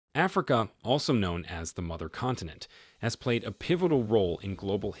Africa, also known as the Mother Continent, has played a pivotal role in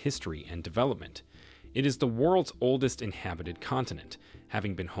global history and development. It is the world's oldest inhabited continent,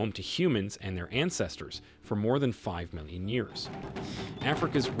 having been home to humans and their ancestors for more than 5 million years.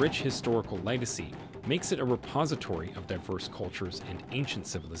 Africa's rich historical legacy makes it a repository of diverse cultures and ancient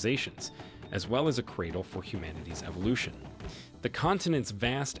civilizations, as well as a cradle for humanity's evolution. The continent's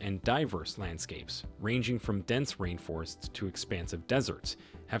vast and diverse landscapes, ranging from dense rainforests to expansive deserts,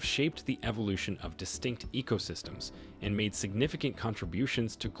 have shaped the evolution of distinct ecosystems and made significant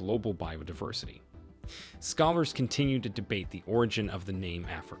contributions to global biodiversity. Scholars continue to debate the origin of the name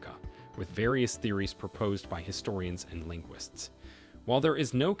Africa, with various theories proposed by historians and linguists. While there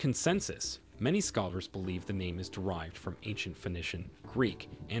is no consensus, many scholars believe the name is derived from ancient Phoenician, Greek,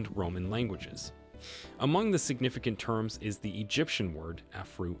 and Roman languages. Among the significant terms is the Egyptian word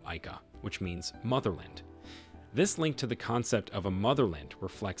Afru Aika, which means motherland. This link to the concept of a motherland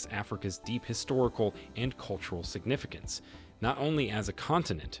reflects Africa's deep historical and cultural significance, not only as a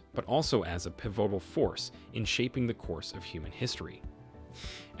continent, but also as a pivotal force in shaping the course of human history.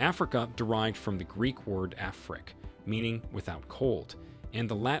 Africa derived from the Greek word Afrik, meaning without cold, and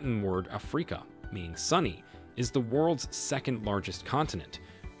the Latin word Africa, meaning sunny, is the world's second largest continent,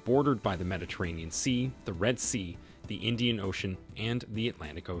 bordered by the Mediterranean Sea, the Red Sea, the Indian Ocean, and the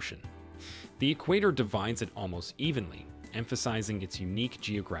Atlantic Ocean. The equator divides it almost evenly, emphasizing its unique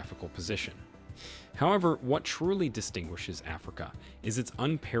geographical position. However, what truly distinguishes Africa is its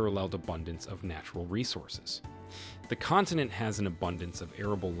unparalleled abundance of natural resources. The continent has an abundance of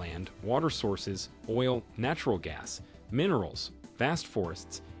arable land, water sources, oil, natural gas, minerals, vast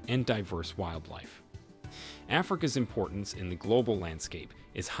forests, and diverse wildlife. Africa's importance in the global landscape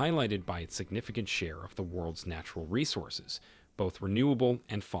is highlighted by its significant share of the world's natural resources, both renewable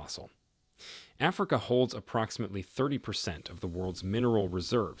and fossil. Africa holds approximately 30% of the world's mineral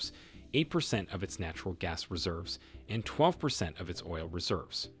reserves, 8% of its natural gas reserves, and 12% of its oil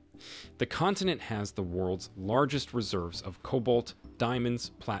reserves. The continent has the world's largest reserves of cobalt,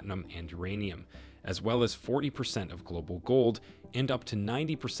 diamonds, platinum, and uranium, as well as 40% of global gold and up to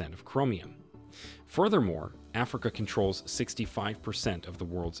 90% of chromium. Furthermore, Africa controls 65% of the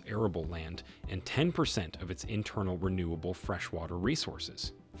world's arable land and 10% of its internal renewable freshwater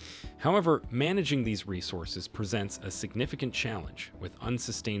resources. However, managing these resources presents a significant challenge, with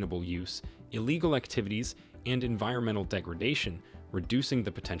unsustainable use, illegal activities, and environmental degradation reducing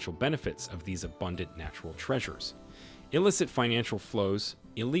the potential benefits of these abundant natural treasures. Illicit financial flows,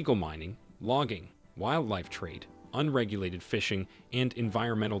 illegal mining, logging, wildlife trade, unregulated fishing, and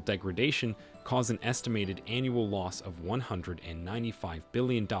environmental degradation cause an estimated annual loss of $195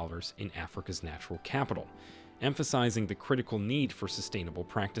 billion in Africa's natural capital, emphasizing the critical need for sustainable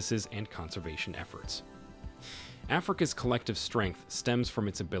practices and conservation efforts. Africa's collective strength stems from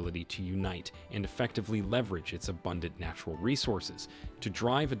its ability to unite and effectively leverage its abundant natural resources to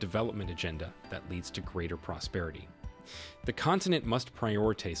drive a development agenda that leads to greater prosperity. The continent must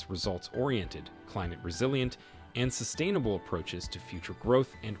prioritize results-oriented, climate-resilient, and sustainable approaches to future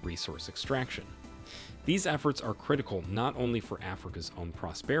growth and resource extraction. These efforts are critical not only for Africa's own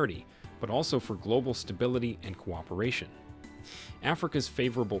prosperity, but also for global stability and cooperation. Africa's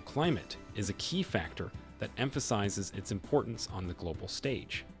favorable climate is a key factor that emphasizes its importance on the global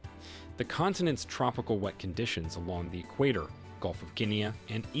stage. The continent's tropical wet conditions along the equator, Gulf of Guinea,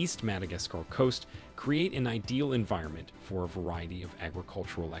 and East Madagascar coast create an ideal environment for a variety of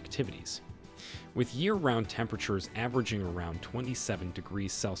agricultural activities. With year-round temperatures averaging around 27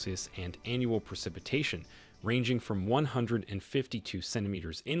 degrees Celsius and annual precipitation ranging from 152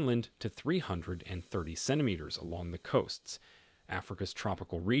 centimeters inland to 330 centimeters along the coasts, Africa's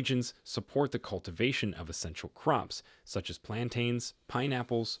tropical regions support the cultivation of essential crops such as plantains,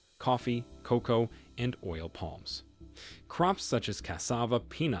 pineapples, coffee, cocoa, and oil palms. Crops such as cassava,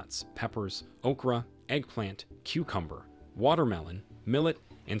 peanuts, peppers, okra, eggplant, cucumber, watermelon, millet,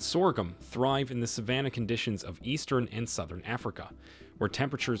 and sorghum thrive in the savanna conditions of eastern and southern Africa, where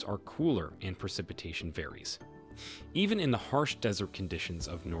temperatures are cooler and precipitation varies. Even in the harsh desert conditions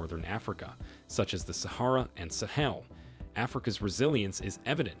of northern Africa, such as the Sahara and Sahel, Africa's resilience is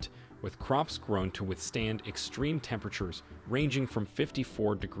evident, with crops grown to withstand extreme temperatures ranging from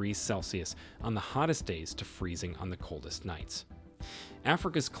 54 degrees Celsius on the hottest days to freezing on the coldest nights.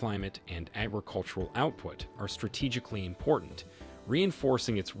 Africa's climate and agricultural output are strategically important,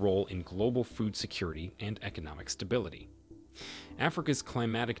 reinforcing its role in global food security and economic stability. Africa's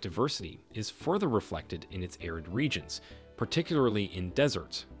climatic diversity is further reflected in its arid regions, particularly in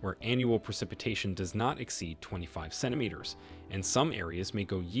deserts, where annual precipitation does not exceed 25 centimeters, and some areas may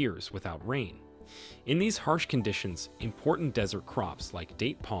go years without rain. In these harsh conditions, important desert crops like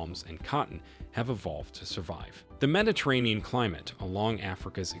date palms and cotton have evolved to survive. The Mediterranean climate along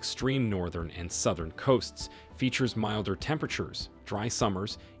Africa's extreme northern and southern coasts features milder temperatures, dry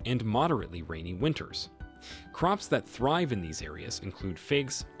summers, and moderately rainy winters. Crops that thrive in these areas include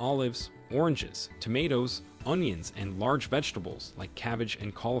figs, olives, oranges, tomatoes, onions, and large vegetables like cabbage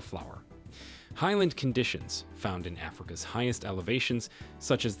and cauliflower. Highland conditions, found in Africa's highest elevations,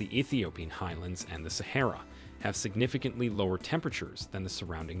 such as the Ethiopian highlands and the Sahara, have significantly lower temperatures than the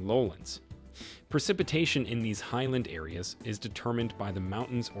surrounding lowlands. Precipitation in these highland areas is determined by the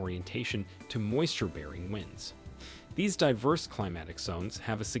mountain's orientation to moisture-bearing winds. These diverse climatic zones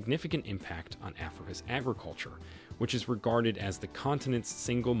have a significant impact on Africa's agriculture, which is regarded as the continent's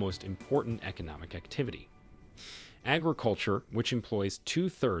single most important economic activity. Agriculture, which employs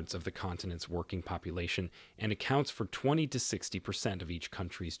 2/3 of the continent's working population and accounts for 20 to 60% of each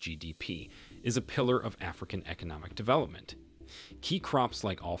country's GDP, is a pillar of African economic development. Key crops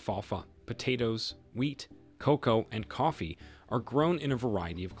like alfalfa, potatoes, wheat, cocoa, and coffee are grown in a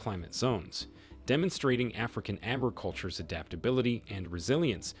variety of climate zones, demonstrating African agriculture's adaptability and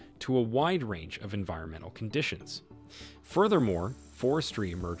resilience to a wide range of environmental conditions. Furthermore, forestry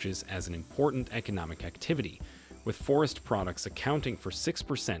emerges as an important economic activity, with forest products accounting for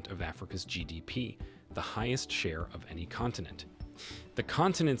 6% of Africa's GDP, the highest share of any continent. The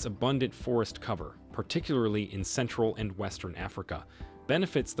continent's abundant forest cover, particularly in Central and Western Africa,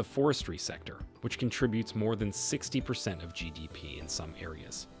 benefits the forestry sector, which contributes more than 60% of GDP in some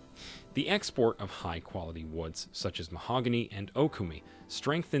areas. The export of high-quality woods, such as mahogany and okumi,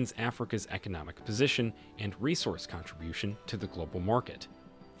 strengthens Africa's economic position and resource contribution to the global market.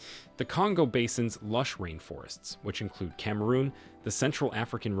 The Congo Basin's lush rainforests, which include Cameroon, the Central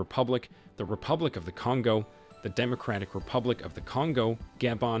African Republic, the Republic of the Congo, the Democratic Republic of the Congo,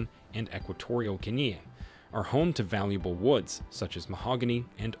 Gabon, and Equatorial Guinea, are home to valuable woods such as mahogany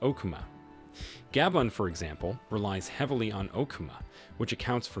and okuma. Gabon, for example, relies heavily on okuma, which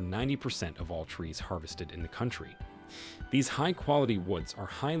accounts for 90% of all trees harvested in the country. These high-quality woods are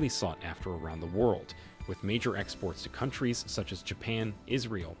highly sought after around the world, with major exports to countries such as Japan,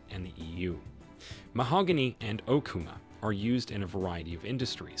 Israel, and the EU. Mahogany and okuma are used in a variety of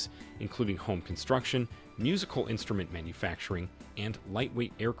industries, including home construction, musical instrument manufacturing, and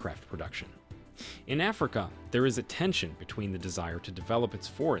lightweight aircraft production. In Africa, there is a tension between the desire to develop its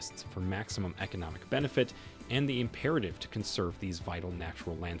forests for maximum economic benefit and the imperative to conserve these vital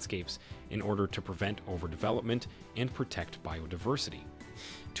natural landscapes in order to prevent overdevelopment and protect biodiversity.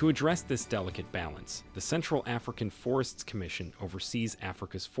 To address this delicate balance, the Central African Forests Commission oversees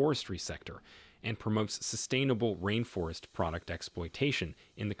Africa's forestry sector and promotes sustainable rainforest product exploitation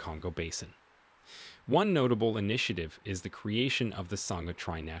in the Congo Basin. One notable initiative is the creation of the Sangha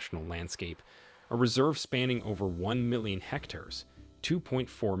Tri-National Landscape, a reserve spanning over 1 million hectares,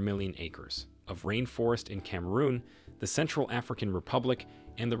 2.4 million acres, of rainforest in Cameroon, the Central African Republic,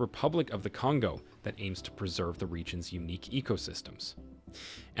 and the Republic of the Congo that aims to preserve the region's unique ecosystems.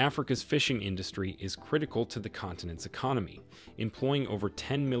 Africa's fishing industry is critical to the continent's economy, employing over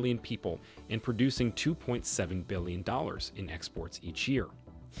 10 million people and producing $2.7 billion in exports each year.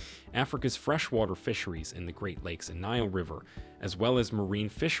 Africa's freshwater fisheries in the Great Lakes and Nile River, as well as marine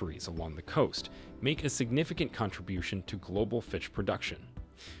fisheries along the coast, make a significant contribution to global fish production.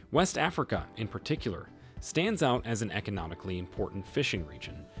 West Africa, in particular, stands out as an economically important fishing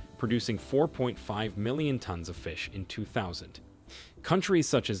region, producing 4.5 million tons of fish in 2000. Countries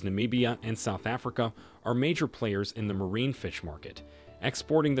such as Namibia and South Africa are major players in the marine fish market,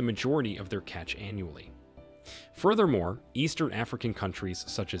 exporting the majority of their catch annually. Furthermore, Eastern African countries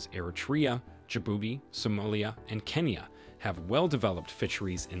such as Eritrea, Djibouti, Somalia, and Kenya have well-developed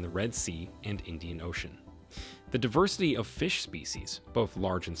fisheries in the Red Sea and Indian Ocean. The diversity of fish species, both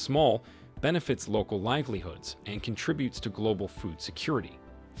large and small, benefits local livelihoods and contributes to global food security.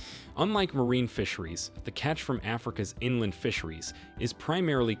 Unlike marine fisheries, the catch from Africa's inland fisheries is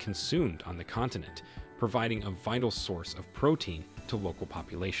primarily consumed on the continent, providing a vital source of protein to local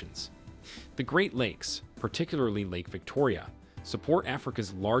populations. The Great Lakes, particularly Lake Victoria, support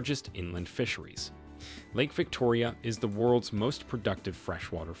Africa's largest inland fisheries. Lake Victoria is the world's most productive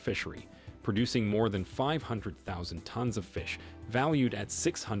freshwater fishery, producing more than 500,000 tons of fish valued at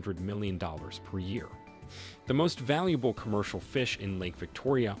 $600 million per year. The most valuable commercial fish in Lake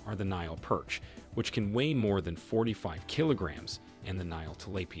Victoria are the Nile perch, which can weigh more than 45 kilograms, and the Nile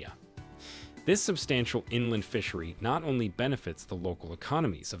tilapia. This substantial inland fishery not only benefits the local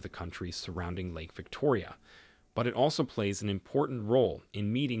economies of the countries surrounding Lake Victoria, but it also plays an important role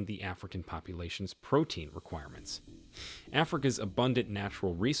in meeting the African population's protein requirements. Africa's abundant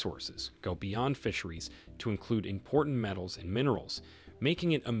natural resources go beyond fisheries to include important metals and minerals,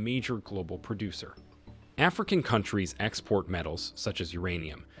 making it a major global producer. African countries export metals such as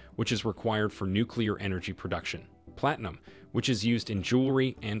uranium, which is required for nuclear energy production, platinum, which is used in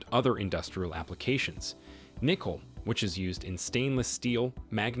jewelry and other industrial applications, nickel, which is used in stainless steel,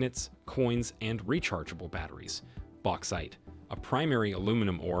 magnets, coins, and rechargeable batteries, bauxite, a primary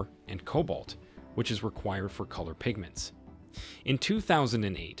aluminum ore, and cobalt, which is required for color pigments. In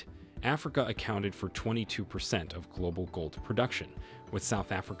 2008, Africa accounted for 22% of global gold production, with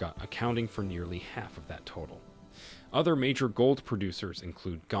South Africa accounting for nearly half of that total. Other major gold producers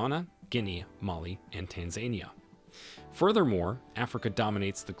include Ghana, Guinea, Mali, and Tanzania. Furthermore, Africa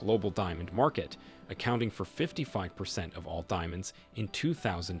dominates the global diamond market, accounting for 55% of all diamonds in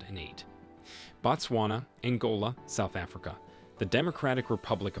 2008. Botswana, Angola, South Africa, the Democratic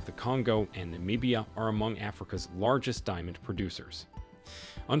Republic of the Congo, and Namibia are among Africa's largest diamond producers.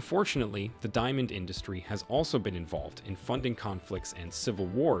 Unfortunately, the diamond industry has also been involved in funding conflicts and civil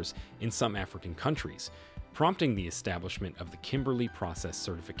wars in some African countries, prompting the establishment of the Kimberley Process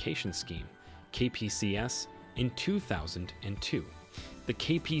Certification Scheme, KPCS, in 2002. The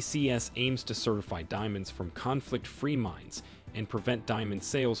KPCS aims to certify diamonds from conflict-free mines and prevent diamond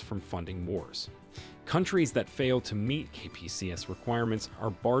sales from funding wars. Countries that fail to meet KPCS requirements are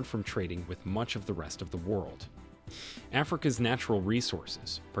barred from trading with much of the rest of the world. Africa's natural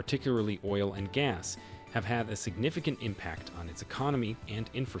resources, particularly oil and gas, have had a significant impact on its economy and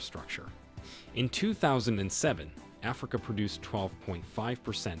infrastructure. In 2007, Africa produced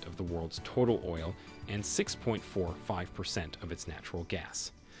 12.5% of the world's total oil and 6.45% of its natural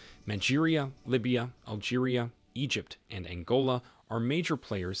gas. Nigeria, Libya, Algeria, Egypt, and Angola are major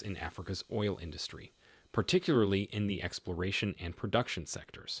players in Africa's oil industry, particularly in the exploration and production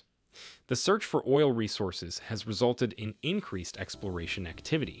sectors. The search for oil resources has resulted in increased exploration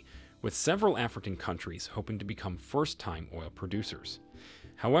activity, with several African countries hoping to become first-time oil producers.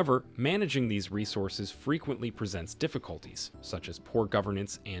 However, managing these resources frequently presents difficulties, such as poor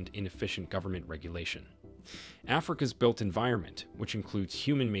governance and inefficient government regulation. Africa's built environment, which includes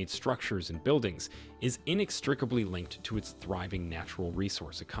human-made structures and buildings, is inextricably linked to its thriving natural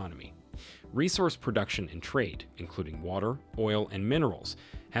resource economy. Resource production and trade, including water, oil, and minerals,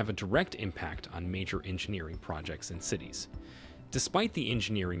 have a direct impact on major engineering projects in cities. Despite the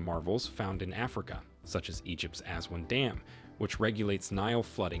engineering marvels found in Africa, such as Egypt's Aswan Dam, which regulates Nile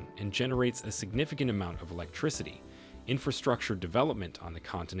flooding and generates a significant amount of electricity, infrastructure development on the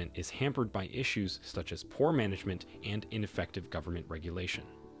continent is hampered by issues such as poor management and ineffective government regulation.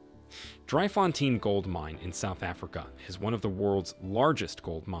 Driefontein Gold Mine in South Africa is one of the world's largest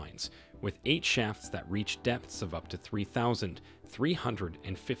gold mines, with 8 shafts that reach depths of up to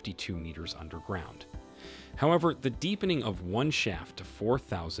 3,352 meters underground. However, the deepening of one shaft to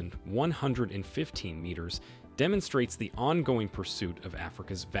 4,115 meters demonstrates the ongoing pursuit of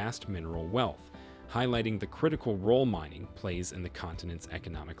Africa's vast mineral wealth, highlighting the critical role mining plays in the continent's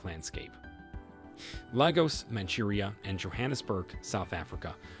economic landscape. Lagos, Nigeria, and Johannesburg, South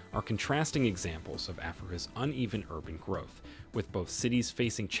Africa, are contrasting examples of Africa's uneven urban growth, with both cities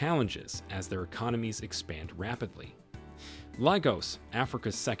facing challenges as their economies expand rapidly. Lagos,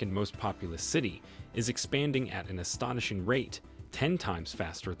 Africa's second most populous city, is expanding at an astonishing rate, 10 times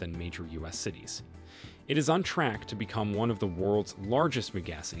faster than major U.S. cities. It is on track to become one of the world's largest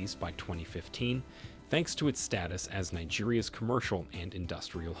megacities by 2015, thanks to its status as Nigeria's commercial and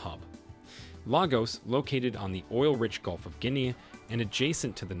industrial hub. Lagos, located on the oil-rich Gulf of Guinea and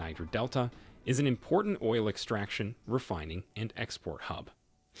adjacent to the Niger Delta, is an important oil extraction, refining, and export hub.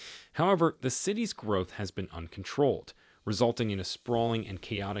 However, the city's growth has been uncontrolled, resulting in a sprawling and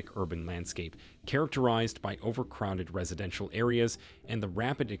chaotic urban landscape characterized by overcrowded residential areas and the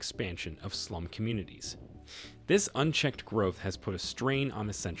rapid expansion of slum communities. This unchecked growth has put a strain on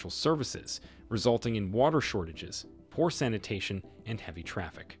essential services, resulting in water shortages, poor sanitation, and heavy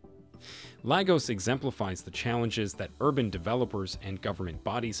traffic. Lagos exemplifies the challenges that urban developers and government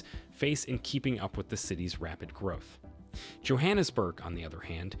bodies face in keeping up with the city's rapid growth. Johannesburg, on the other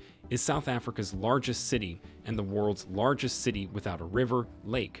hand, is South Africa's largest city and the world's largest city without a river,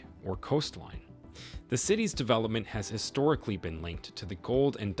 lake, or coastline. The city's development has historically been linked to the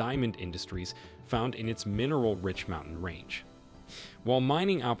gold and diamond industries found in its mineral-rich mountain range. While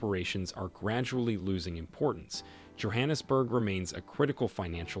mining operations are gradually losing importance, Johannesburg remains a critical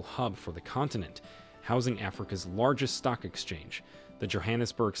financial hub for the continent, housing Africa's largest stock exchange, the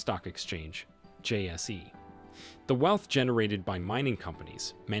Johannesburg Stock Exchange, JSE. The wealth generated by mining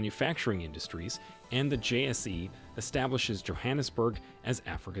companies, manufacturing industries, and the JSE establishes Johannesburg as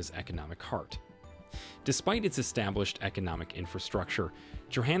Africa's economic heart. Despite its established economic infrastructure,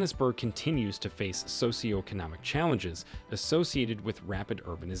 Johannesburg continues to face socioeconomic challenges associated with rapid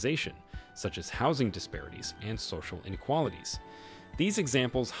urbanization, such as housing disparities and social inequalities. These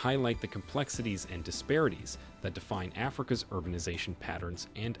examples highlight the complexities and disparities that define Africa's urbanization patterns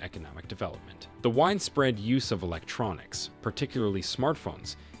and economic development. The widespread use of electronics, particularly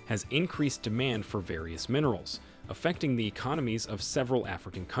smartphones, has increased demand for various minerals, affecting the economies of several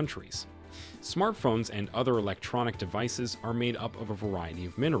African countries. Smartphones and other electronic devices are made up of a variety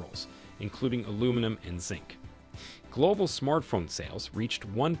of minerals, including aluminum and zinc. Global smartphone sales reached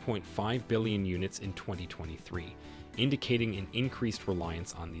 1.5 billion units in 2023, indicating an increased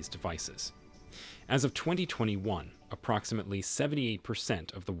reliance on these devices. As of 2021, approximately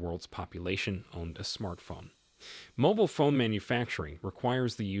 78% of the world's population owned a smartphone. Mobile phone manufacturing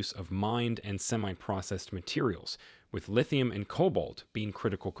requires the use of mined and semi-processed materials, with lithium and cobalt being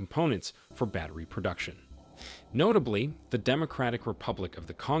critical components for battery production. Notably, the Democratic Republic of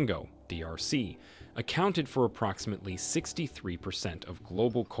the Congo, DRC, accounted for approximately 63% of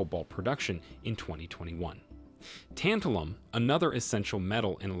global cobalt production in 2021. Tantalum, another essential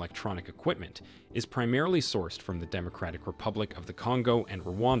metal in electronic equipment, is primarily sourced from the Democratic Republic of the Congo and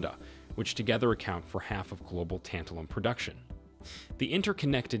Rwanda, which together account for half of global tantalum production. The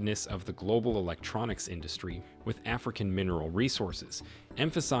interconnectedness of the global electronics industry with African mineral resources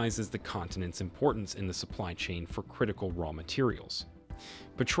emphasizes the continent's importance in the supply chain for critical raw materials.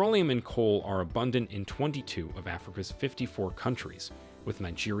 Petroleum and coal are abundant in 22 of Africa's 54 countries, with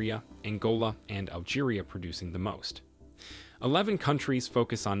Nigeria, Angola, and Algeria producing the most. 11 countries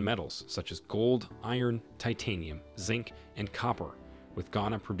focus on metals such as gold, iron, titanium, zinc, and copper, with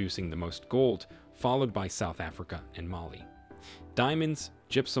Ghana producing the most gold, followed by South Africa and Mali. Diamonds,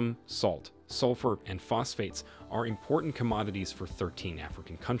 gypsum, salt, sulfur, and phosphates are important commodities for 13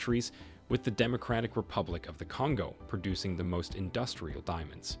 African countries, with the Democratic Republic of the Congo producing the most industrial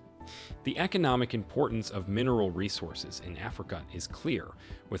diamonds. The economic importance of mineral resources in Africa is clear,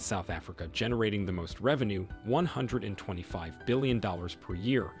 with South Africa generating the most revenue, $125 billion per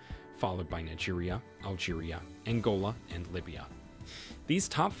year, followed by Nigeria, Algeria, Angola, and Libya. These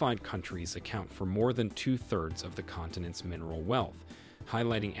top 5 countries account for more than 2/3 of the continent's mineral wealth,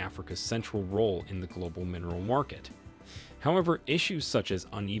 highlighting Africa's central role in the global mineral market. However, issues such as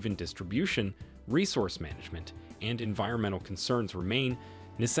uneven distribution, resource management, and environmental concerns remain,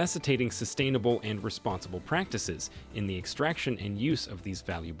 necessitating sustainable and responsible practices in the extraction and use of these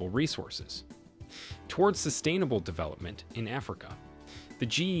valuable resources. Towards sustainable development in Africa. The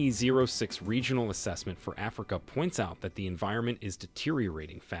GE06 Regional Assessment for Africa points out that the environment is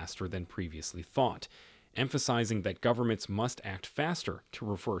deteriorating faster than previously thought, emphasizing that governments must act faster to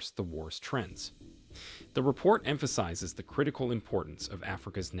reverse the war's trends. The report emphasizes the critical importance of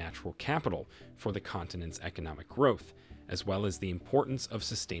Africa's natural capital for the continent's economic growth, as well as the importance of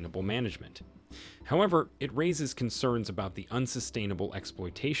sustainable management. However, it raises concerns about the unsustainable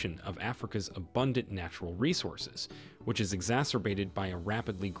exploitation of Africa's abundant natural resources, which is exacerbated by a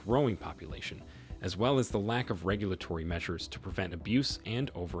rapidly growing population, as well as the lack of regulatory measures to prevent abuse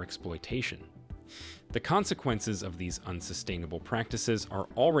and overexploitation. The consequences of these unsustainable practices are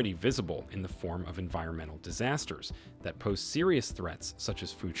already visible in the form of environmental disasters that pose serious threats such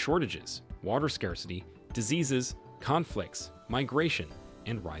as food shortages, water scarcity, diseases, conflicts, migration,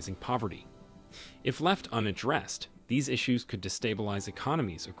 and rising poverty. If left unaddressed, these issues could destabilize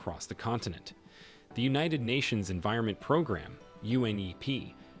economies across the continent. The United Nations Environment Programme,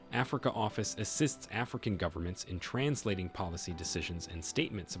 UNEP, Africa Office assists African governments in translating policy decisions and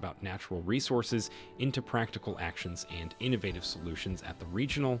statements about natural resources into practical actions and innovative solutions at the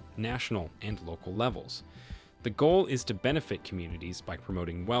regional, national, and local levels. The goal is to benefit communities by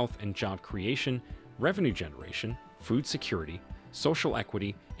promoting wealth and job creation, revenue generation, food security, social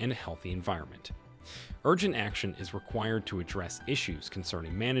equity, and a healthy environment. Urgent action is required to address issues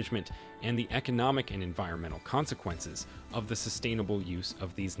concerning management and the economic and environmental consequences of the sustainable use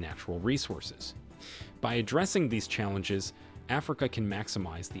of these natural resources. By addressing these challenges, Africa can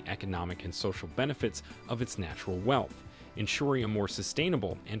maximize the economic and social benefits of its natural wealth, ensuring a more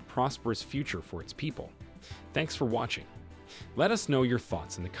sustainable and prosperous future for its people. Thanks for watching. Let us know your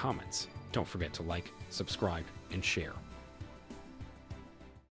thoughts in the comments. Don't forget to like, subscribe, and share.